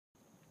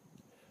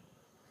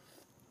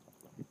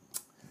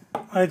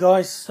Hey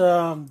guys,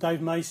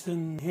 Dave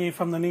Mason here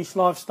from the Niche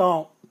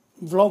Lifestyle,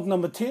 vlog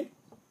number 10,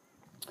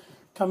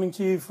 coming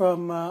to you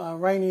from a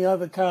rainy,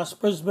 overcast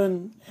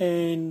Brisbane.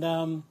 And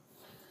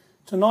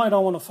tonight I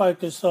want to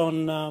focus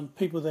on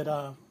people that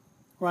are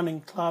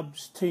running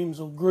clubs, teams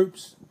or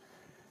groups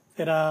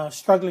that are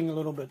struggling a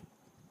little bit.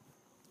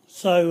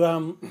 So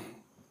a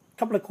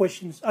couple of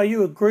questions. Are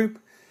you a group,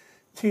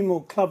 team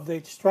or club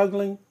that's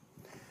struggling?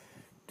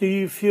 Do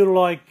you feel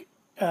like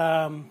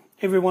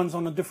everyone's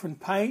on a different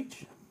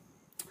page?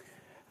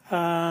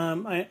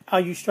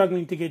 Are you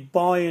struggling to get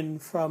buy-in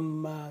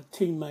from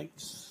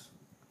teammates,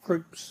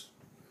 groups?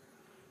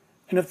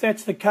 And if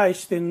that's the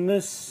case, then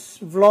this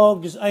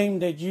vlog is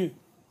aimed at you.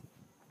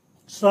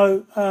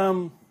 So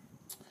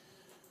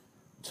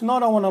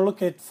tonight I want to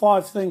look at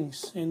 5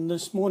 things, and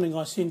this morning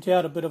I sent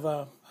out a bit of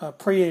a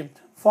preempt.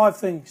 5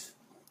 things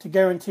to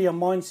guarantee a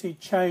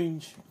mindset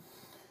change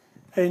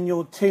in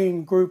your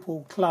team, group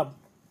or club.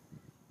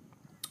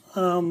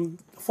 5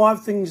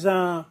 things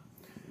are: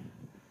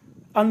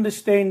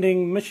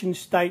 understanding mission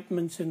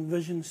statements and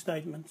vision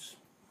statements,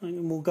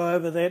 and we'll go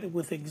over that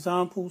with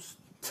examples.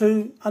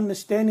 2,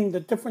 understanding the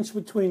difference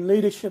between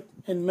leadership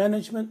and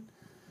management,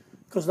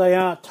 because they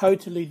are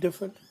totally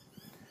different.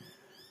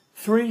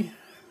 3,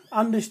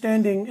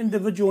 understanding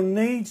individual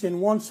needs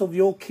and wants of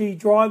your key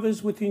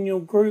drivers within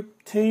your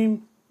group,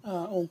 team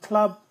or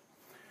club.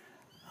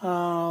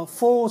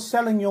 4,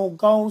 selling your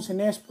goals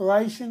and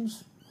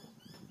aspirations,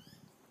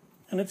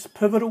 and it's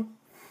pivotal.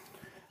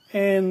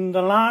 And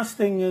the last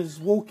thing is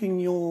walking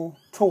your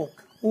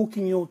talk,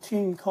 walking your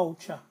team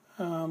culture,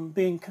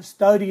 being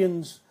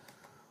custodians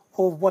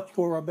of what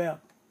you're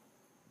about.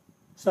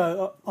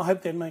 So I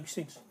hope that makes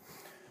sense.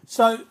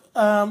 So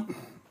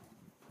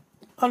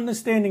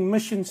understanding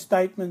mission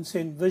statements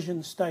and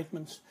vision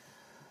statements.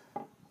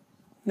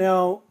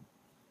 Now,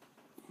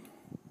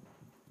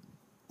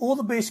 all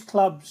the best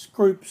clubs,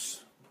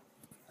 groups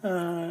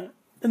in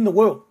the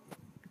world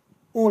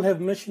all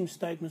have mission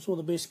statements. All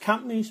the best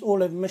companies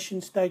all have mission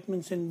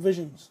statements and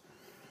visions.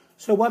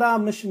 So what are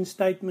mission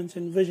statements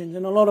and visions?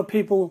 And a lot of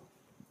people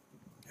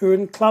who are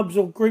in clubs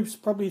or groups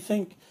probably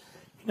think,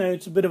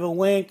 it's a bit of a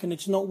wank and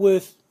it's not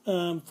worth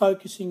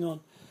focusing on.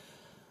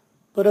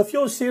 But if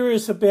you're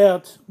serious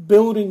about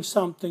building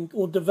something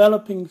or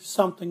developing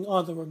something,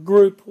 either a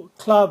group or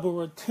a club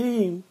or a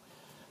team,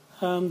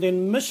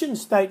 then mission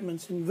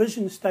statements and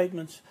vision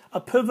statements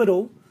are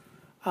pivotal,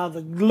 are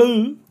the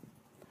glue,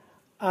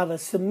 are the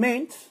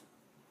cement,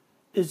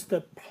 is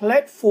the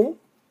platform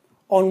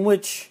on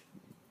which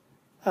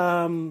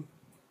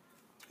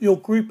your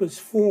group is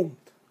formed.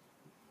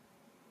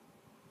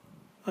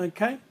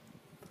 Okay?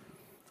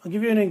 I'll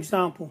give you an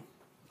example.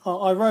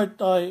 I wrote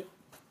down,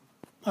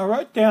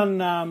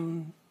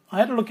 I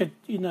had a look at,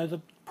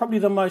 probably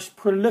the most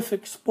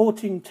prolific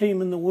sporting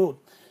team in the world,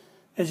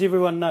 as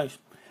everyone knows.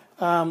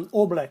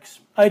 All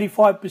Blacks,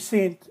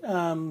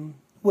 85%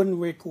 win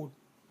record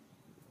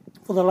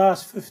for the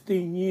last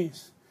 15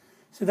 years.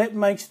 So that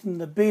makes them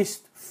the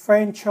best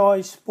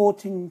franchise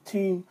sporting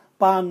team,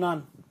 bar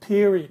none,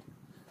 period.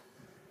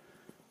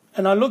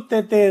 And I looked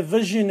at their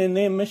vision and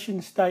their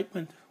mission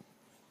statement,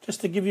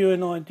 just to give you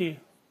an idea.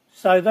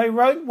 So they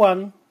wrote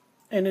one,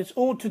 and it's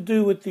all to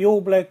do with the All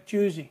Black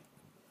jersey.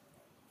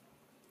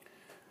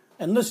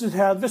 And this is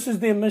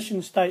their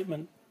mission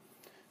statement.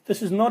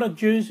 This is not a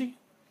jersey.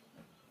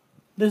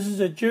 This is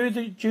a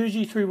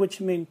jersey through which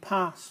men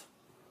pass.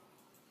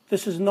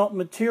 This is not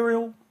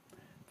material.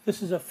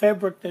 This is a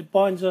fabric that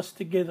binds us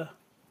together.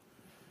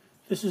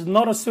 This is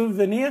not a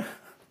souvenir.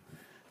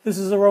 This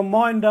is a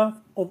reminder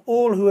of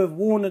all who have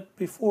worn it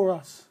before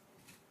us.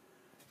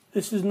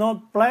 This is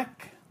not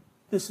black.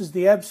 This is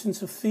the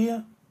absence of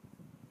fear.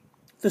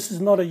 This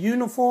is not a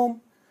uniform.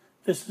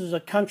 This is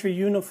a country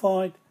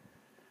unified.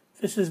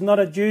 This is not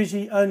a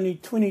jersey only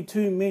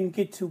 22 men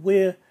get to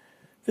wear.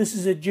 This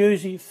is a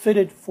jersey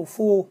fitted for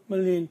 4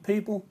 million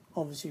people,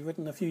 obviously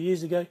written a few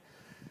years ago.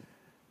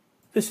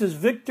 This is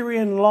victory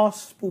and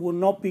loss, but will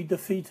not be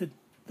defeated.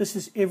 This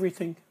is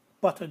everything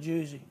but a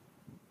jersey.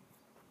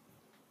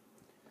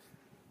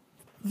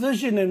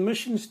 Vision and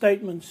mission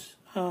statements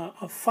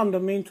are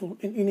fundamental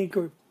in any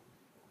group.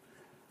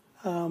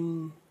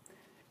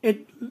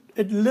 It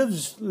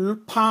lives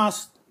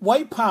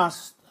way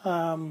past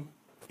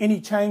any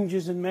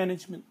changes in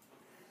management,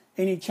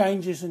 any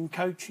changes in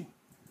coaching.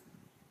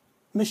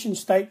 Mission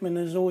statement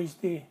is always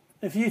there.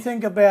 If you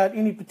think about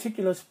any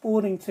particular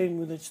sporting team,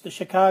 whether it's the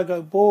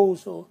Chicago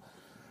Bulls or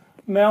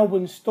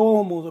Melbourne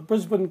Storm or the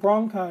Brisbane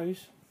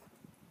Broncos,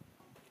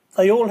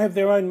 they all have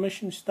their own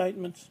mission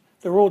statements.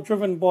 They're all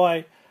driven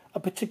by a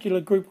particular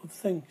group of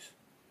things.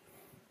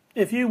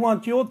 If you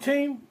want your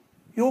team,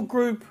 your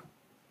group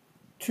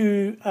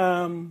to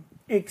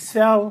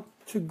excel,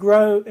 to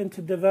grow and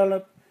to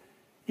develop,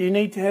 you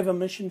need to have a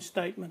mission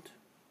statement.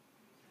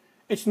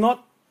 I'm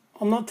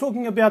not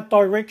talking about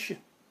direction.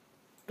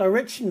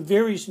 Direction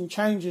varies and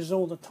changes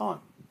all the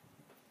time.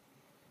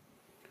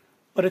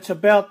 But it's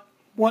about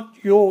what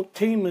your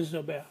team is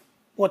about,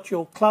 what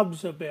your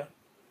club's about.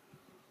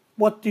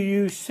 What do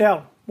you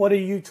sell? What are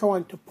you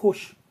trying to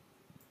push?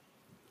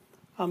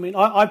 I mean,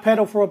 I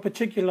paddle for a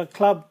particular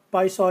club,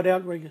 Bayside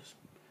Outriggers.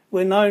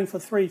 We're known for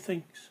three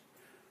things.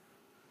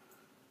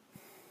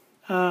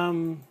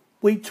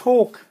 We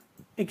talk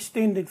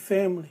extended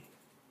family.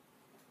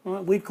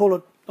 Right? We call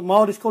it, the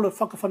Māoris call it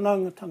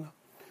whakawhanaungatanga.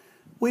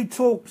 We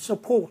talk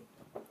support,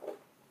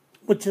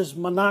 which is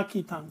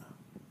manaakitanga.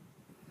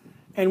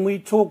 And we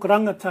talk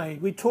rangatahi.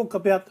 We talk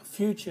about the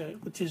future,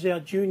 which is our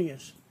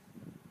juniors.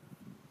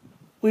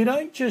 We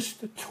don't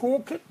just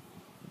talk it,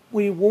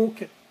 we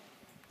walk it.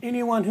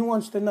 Anyone who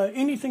wants to know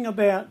anything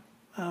about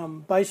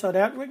Bayside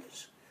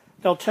Outriggers,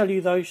 they'll tell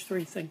you those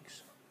three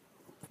things.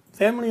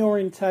 Family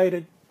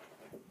orientated,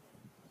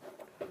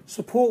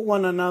 support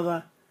one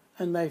another,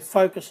 and they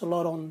focus a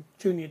lot on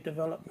junior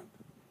development.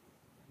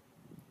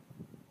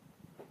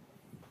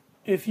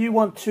 If you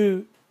want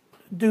to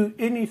do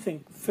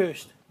anything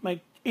first,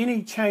 make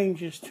any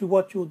changes to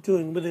what you're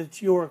doing, whether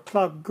it's you're a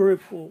club,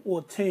 group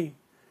or team,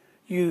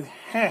 you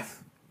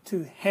have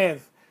to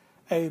have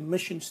a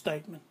mission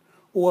statement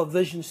or a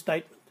vision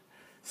statement.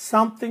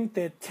 Something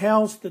that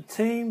tells the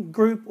team,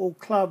 group or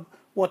club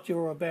what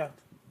you're about.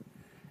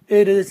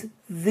 It is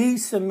the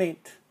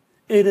cement.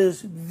 It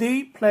is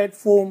the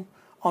platform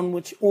on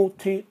which your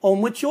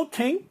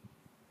team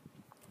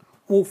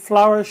will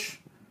flourish,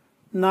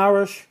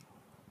 nourish,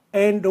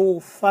 and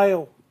or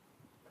fail.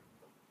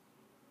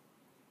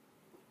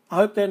 I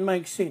hope that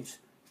makes sense.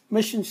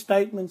 Mission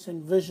statements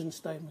and vision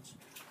statements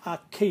are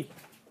key.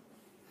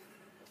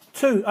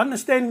 2,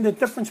 understanding the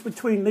difference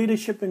between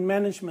leadership and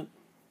management.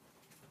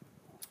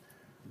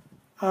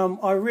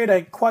 I read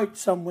a quote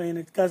somewhere and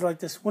it goes like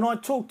this. When I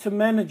talk to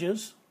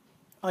managers,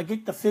 I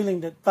get the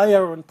feeling that they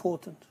are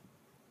important.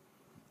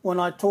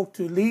 When I talk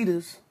to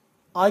leaders,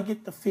 I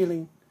get the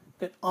feeling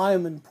that I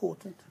am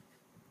important.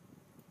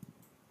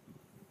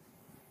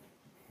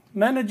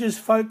 Managers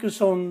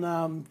focus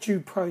on due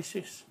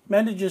process.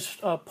 Managers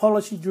are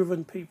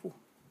policy-driven people.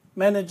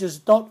 Managers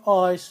dot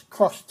I's,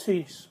 cross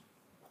T's.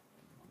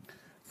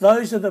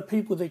 Those are the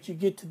people that you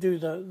get to do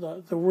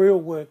the real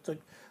work,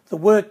 the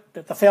work,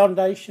 the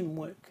foundation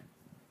work.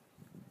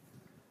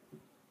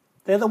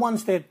 They're the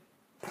ones that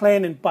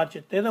plan and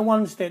budget. They're the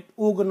ones that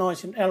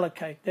organise and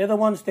allocate. They're the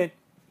ones that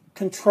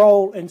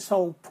control and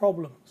solve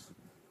problems.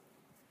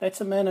 That's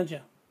a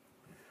manager.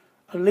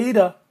 A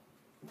leader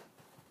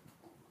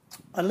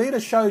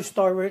shows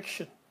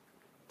direction.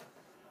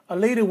 A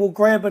leader will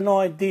grab an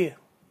idea.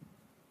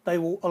 They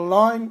will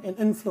align and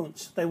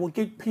influence. They will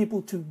get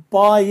people to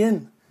buy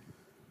in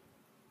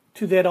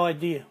to that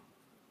idea.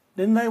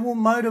 Then they will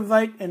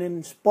motivate and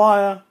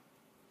inspire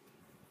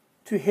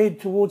to head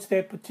towards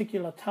that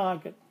particular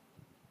target.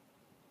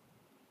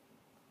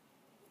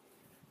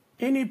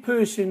 Any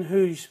person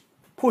who's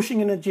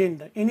pushing an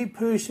agenda, any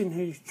person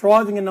who's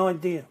driving an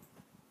idea,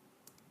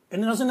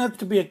 and it doesn't have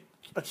to be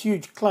a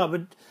huge club,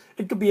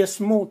 it could be a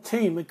small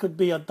team, it could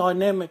be a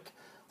dynamic,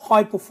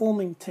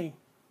 high-performing team.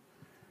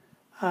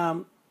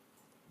 9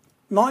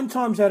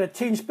 times out of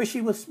 10,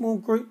 especially with small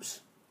groups,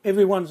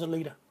 everyone's a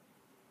leader.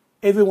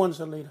 Everyone's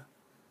a leader.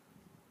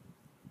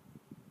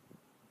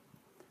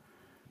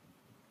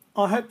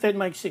 I hope that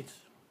makes sense.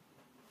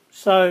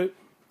 So,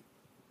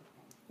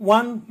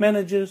 one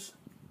manages,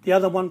 the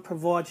other one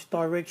provides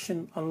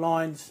direction,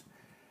 aligns,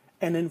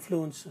 and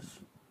influences.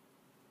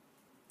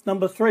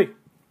 Number 3,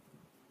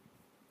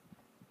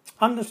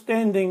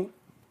 understanding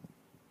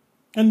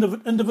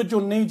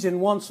individual needs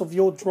and wants of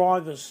your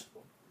drivers.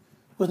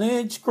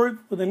 Within each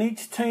group, within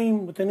each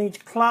team, within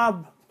each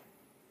club,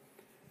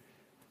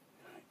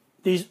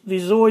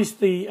 there's always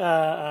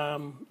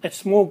that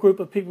small group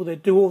of people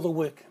that do all the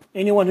work.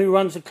 Anyone who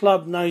runs a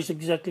club knows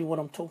exactly what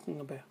I'm talking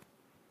about.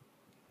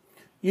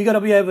 You've got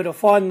to be able to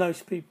find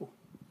those people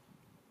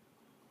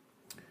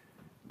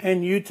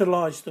and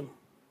utilise them.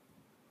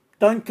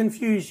 Don't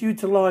confuse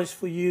utilise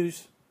for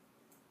use.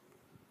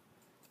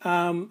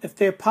 If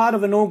they're part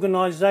of an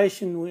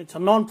organisation, it's a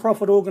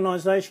non-profit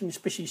organisation,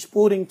 especially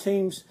sporting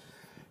teams,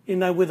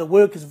 where the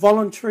work is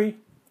voluntary,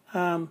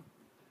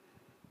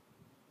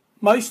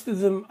 most of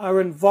them are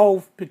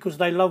involved because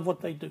they love what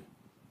they do.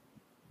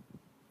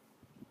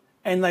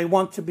 And they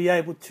want to be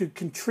able to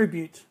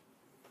contribute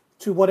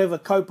to whatever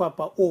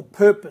kaupapa or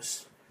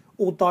purpose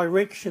or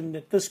direction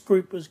that this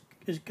group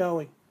is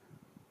going.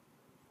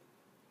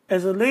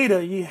 As a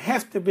leader, you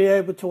have to be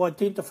able to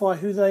identify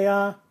who they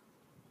are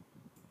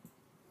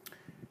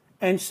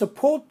and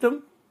support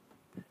them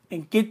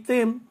and get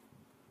them,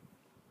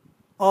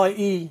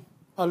 i.e.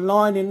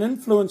 align and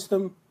influence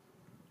them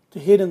to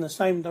head in the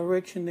same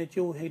direction that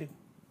you're heading.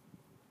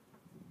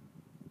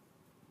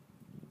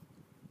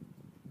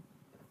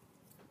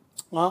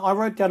 I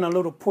wrote down a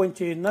little point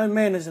here. No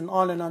man is an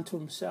island unto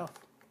himself.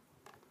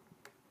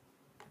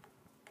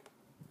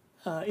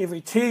 Every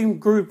team,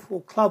 group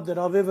or club that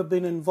I've ever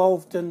been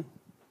involved in,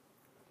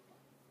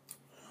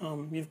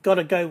 you've got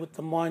to go with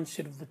the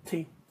mindset of the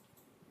team.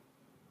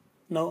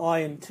 No I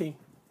in team.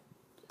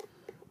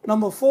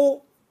 Number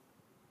 4,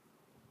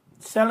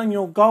 selling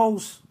your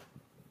goals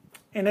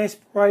and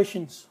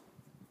aspirations.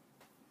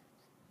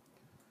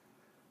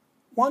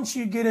 Once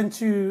you get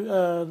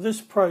into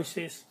this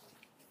process,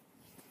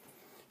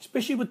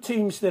 especially with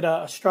teams that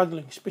are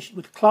struggling, especially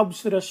with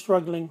clubs that are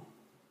struggling.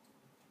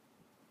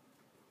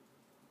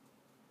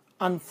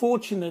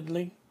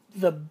 Unfortunately,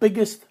 the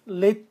biggest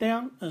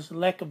letdown is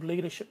lack of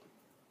leadership.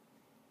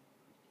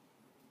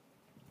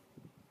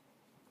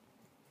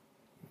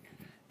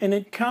 And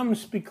it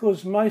comes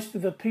because most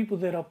of the people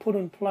that are put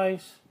in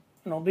place,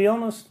 and I'll be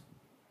honest,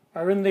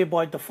 are in there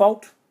by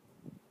default.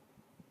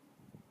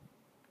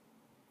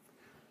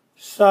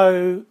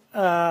 So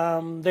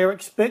they're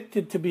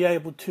expected to be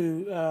able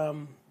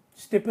to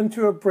step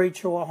into a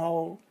breach or a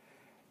hole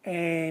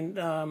and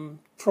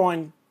try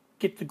and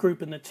get the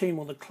group and the team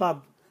or the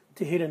club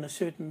to head in a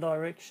certain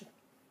direction.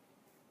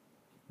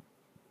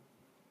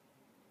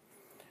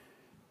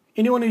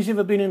 Anyone who's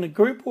ever been in a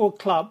group or a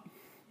club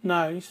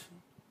knows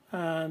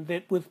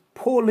that with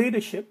poor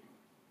leadership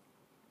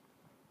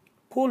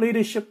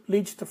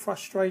leads to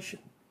frustration.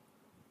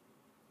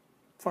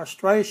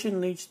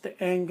 Frustration leads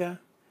to anger.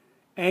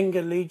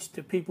 Anger leads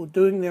to people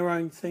doing their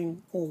own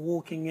thing or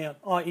walking out,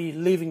 i.e.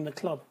 leaving the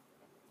club,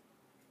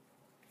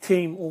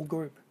 team or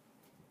group.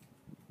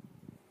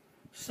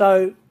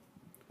 So,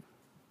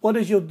 what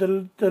is your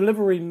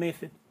delivery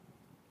method?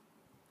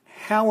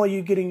 How are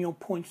you getting your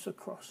points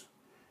across?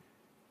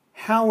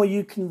 How are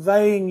you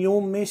conveying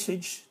your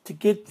message to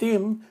get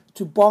them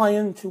to buy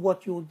into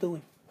what you're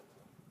doing?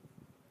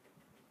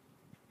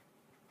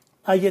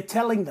 Are you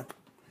telling them?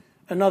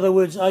 In other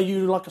words, are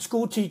you like a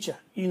school teacher?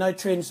 You know,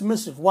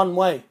 transmissive, one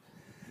way.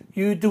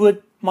 You do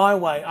it my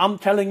way. I'm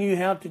telling you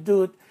how to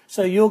do it,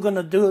 so you're going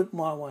to do it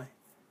my way.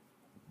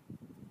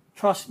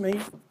 Trust me,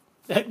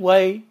 that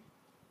way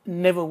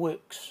never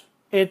works.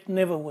 It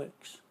never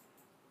works.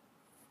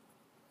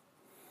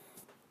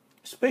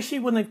 Especially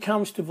when it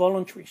comes to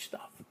voluntary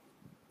stuff.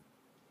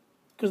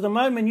 Because the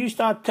moment you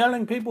start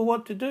telling people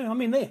what to do, I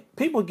mean,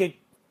 people get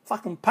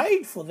fucking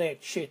paid for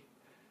that shit.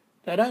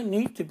 They don't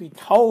need to be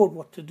told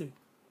what to do.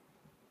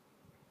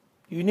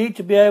 You need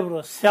to be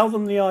able to sell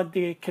them the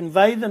idea,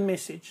 convey the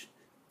message,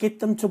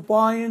 get them to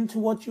buy into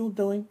what you're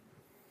doing,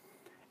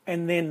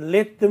 and then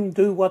let them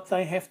do what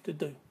they have to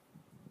do.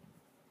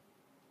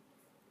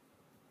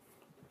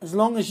 As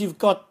long as you've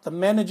got the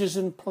managers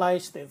in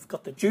place, they've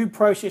got the due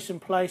process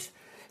in place,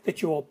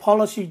 that you're a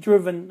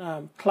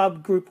policy-driven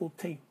club, group or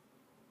team.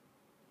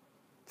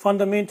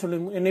 Fundamental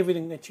in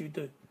everything that you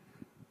do.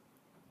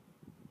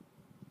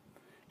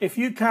 If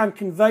you can't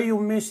convey your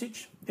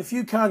message, if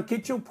you can't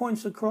get your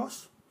points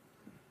across,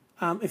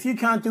 if you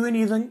can't do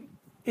any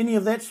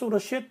of that sort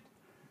of shit,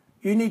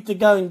 you need to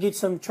go and get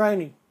some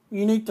training.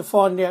 You need to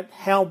find out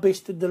how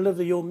best to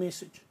deliver your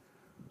message.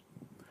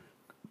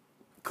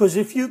 Because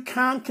if you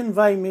can't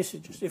convey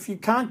messages, if you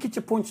can't get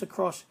your points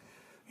across,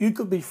 you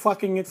could be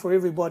fucking it for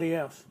everybody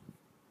else.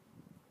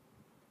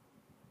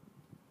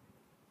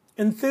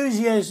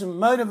 Enthusiasm,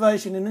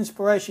 motivation and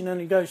inspiration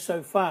only go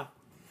so far.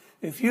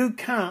 If you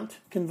can't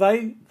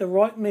convey the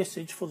right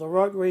message for the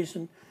right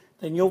reason,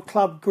 then your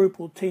club, group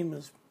or team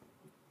is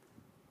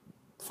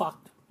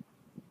fucked.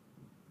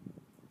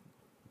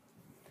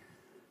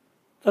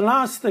 The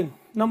last thing,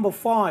 number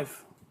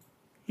 5,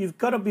 you've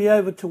got to be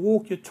able to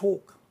walk your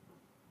talk.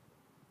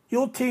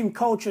 Your team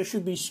culture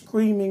should be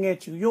screaming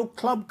at you. Your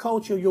club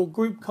culture, your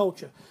group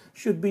culture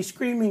should be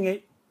screaming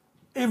at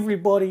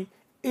everybody,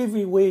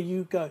 everywhere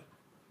you go.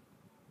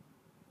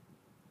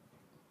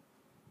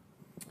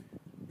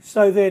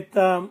 So that,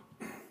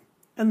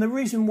 and the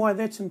reason why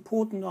that's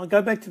important, I'll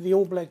go back to the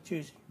All Black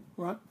jersey,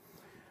 right?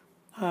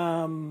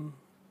 Pine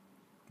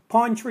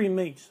Tree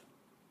Meats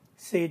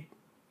said,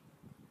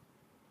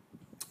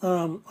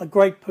 a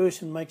great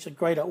person makes a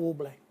greater All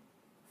Black.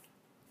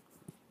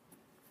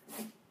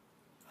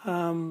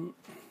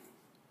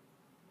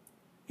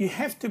 You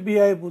have to be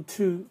able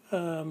to,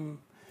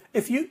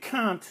 if you're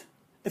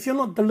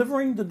not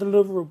delivering the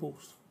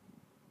deliverables,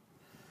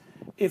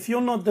 if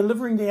you're not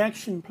delivering the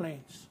action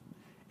plans,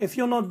 if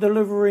you're not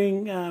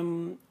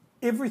delivering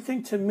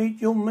everything to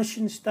meet your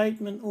mission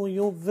statement or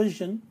your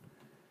vision,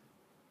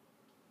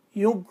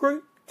 your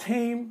group,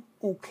 team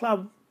or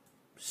club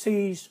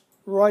sees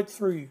right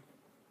through you.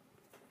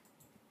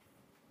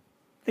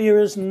 There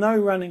is no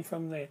running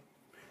from that.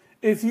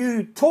 If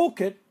you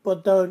talk it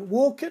but don't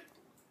walk it,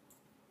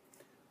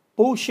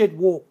 bullshit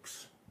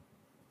walks.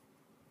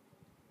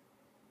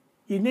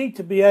 You need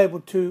to be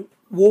able to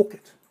walk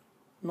it,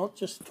 not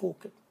just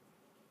talk it.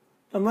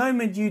 The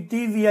moment you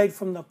deviate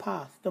from the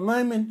path, the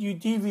moment you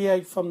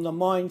deviate from the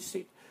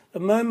mindset, the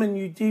moment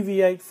you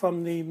deviate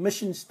from the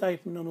mission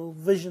statement or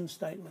vision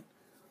statement,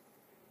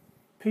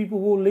 people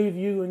will leave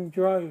you in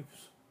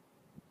droves.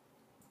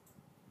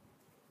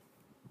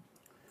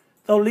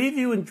 They'll leave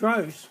you in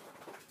droves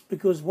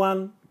because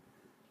 1,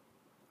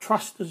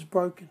 trust is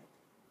broken.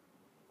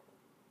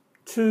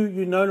 2,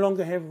 you no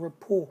longer have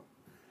rapport.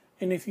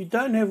 And if you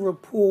don't have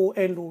rapport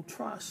and or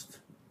trust,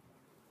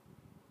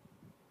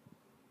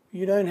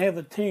 you don't have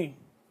a team,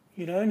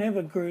 you don't have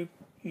a group,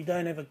 you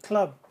don't have a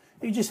club.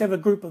 You just have a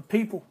group of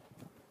people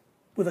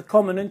with a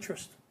common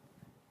interest.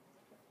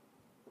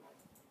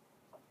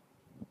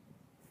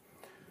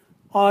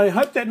 I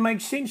hope that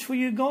makes sense for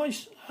you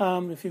guys.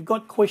 If you've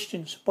got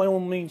questions, by all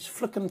means,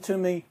 flick them to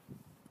me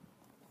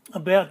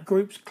about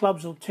groups,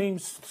 clubs or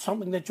teams,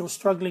 something that you're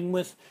struggling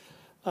with.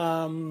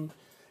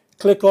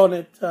 Click on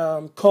it,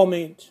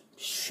 comment,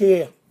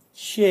 share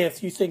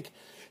if you think.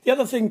 The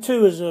other thing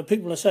too is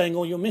people are saying,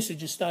 oh, your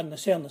message is starting to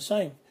sound the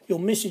same. Your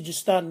message is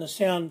starting to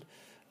sound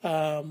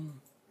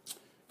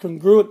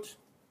congruent,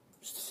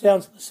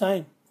 sounds the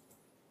same.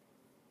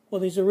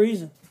 Well, there's a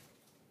reason.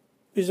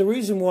 There's a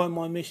reason why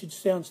my message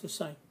sounds the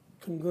same,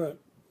 congruent.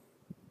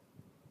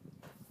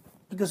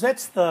 Because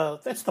that's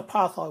the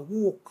path I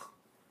walk.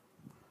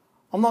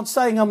 I'm not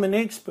saying I'm an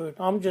expert.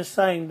 I'm just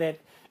saying that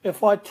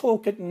if I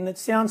talk it and it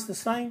sounds the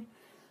same,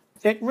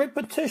 that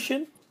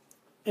repetition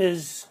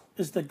is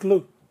the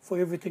glue for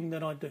everything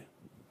that I do.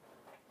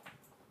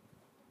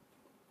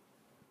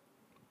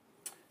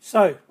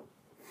 So,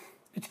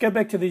 let's go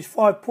back to these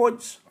 5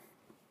 points.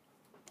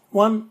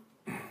 1,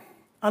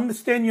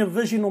 understand your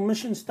vision or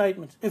mission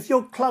statement. If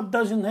your club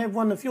doesn't have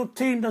one, if your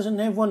team doesn't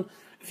have one,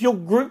 if your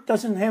group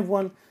doesn't have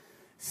one,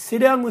 sit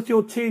down with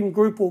your team,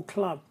 group or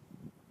club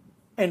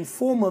and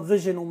form a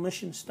vision or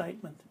mission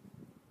statement.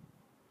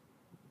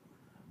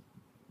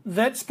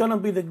 That's going to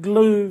be the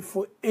glue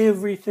for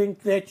everything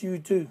that you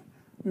do.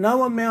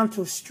 No amount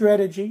of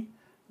strategy,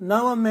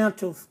 no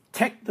amount of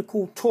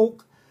tactical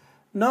talk,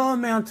 no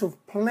amount of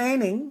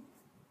planning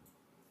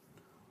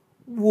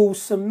will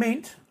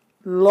cement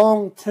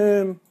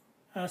long-term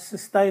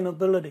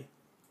sustainability.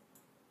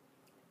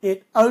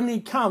 It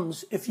only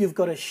comes if you've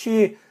got a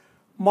share,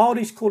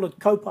 Māoris call it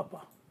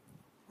kaupapa,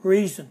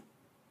 reason,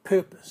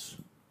 purpose.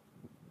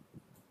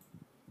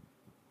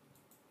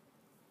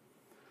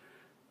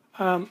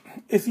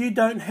 If you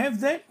don't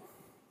have that,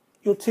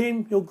 your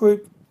team, your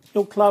group,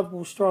 your club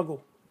will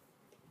struggle.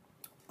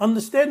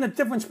 Understand the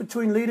difference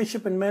between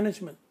leadership and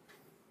management.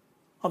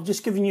 I've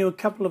just given you a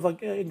couple of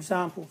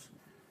examples.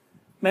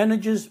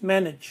 Managers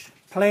manage,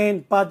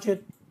 plan,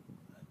 budget,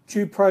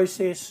 due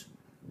process,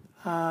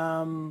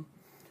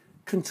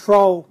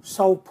 control,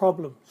 solve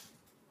problems.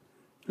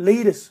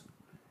 Leaders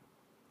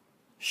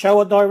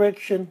show a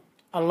direction,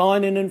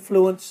 align and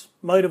influence,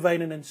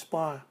 motivate and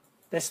inspire.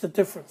 That's the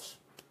difference.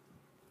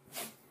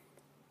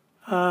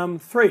 3,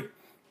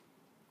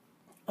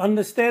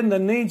 understand the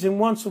needs and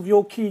wants of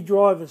your key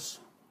drivers.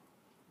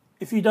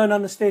 If you don't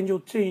understand your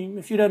team,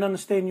 if you don't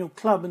understand your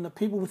club and the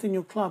people within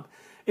your club,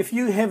 if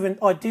you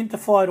haven't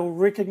identified or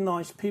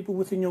recognised people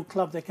within your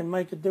club that can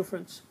make a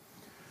difference,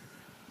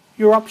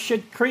 you're up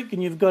shit creek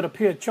and you've got a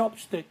pair of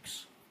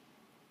chopsticks.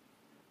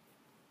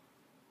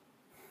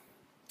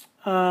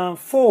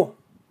 4,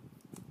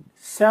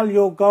 sell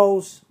your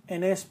goals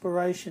and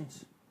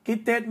aspirations.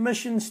 Get that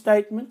mission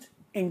statement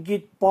and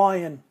get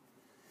buy-in.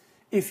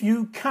 If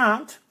you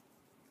can't,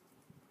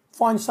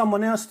 find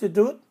someone else to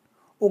do it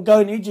or go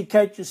and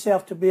educate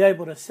yourself to be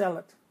able to sell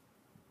it.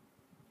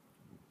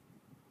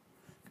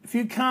 If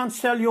you can't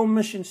sell your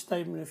mission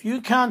statement, if you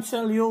can't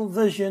sell your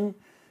vision,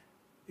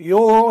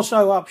 you're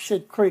also up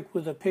shit creek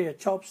with a pair of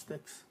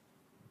chopsticks.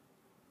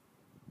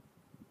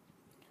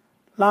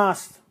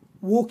 Last,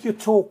 walk your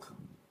talk.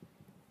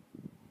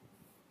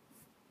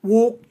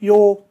 Walk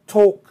your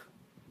talk.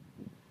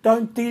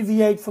 Don't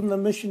deviate from the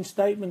mission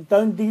statement.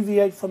 Don't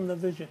deviate from the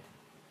vision.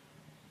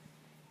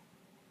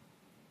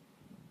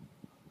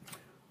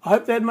 I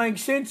hope that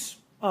makes sense.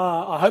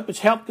 I hope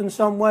it's helped in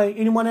some way.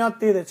 Anyone out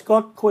there that's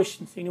got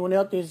questions, anyone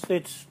out there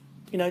that's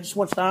just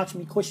wants to ask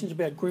me questions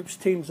about groups,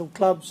 teams or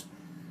clubs,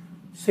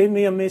 send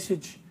me a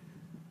message.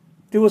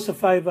 Do us a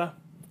favour.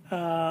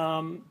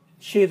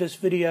 Share this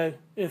video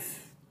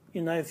if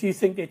you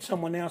think that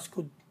someone else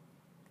could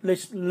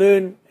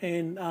learn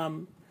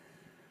and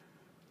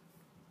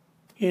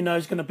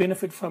is going to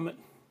benefit from it.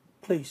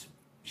 Please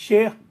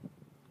share.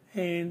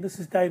 And this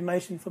is Dave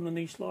Mason from the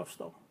Niche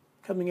Lifestyle,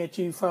 coming at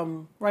you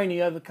from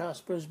rainy,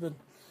 overcast Brisbane,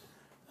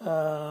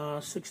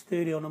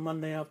 6:30 on a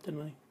Monday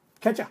afternoon.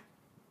 Catch ya.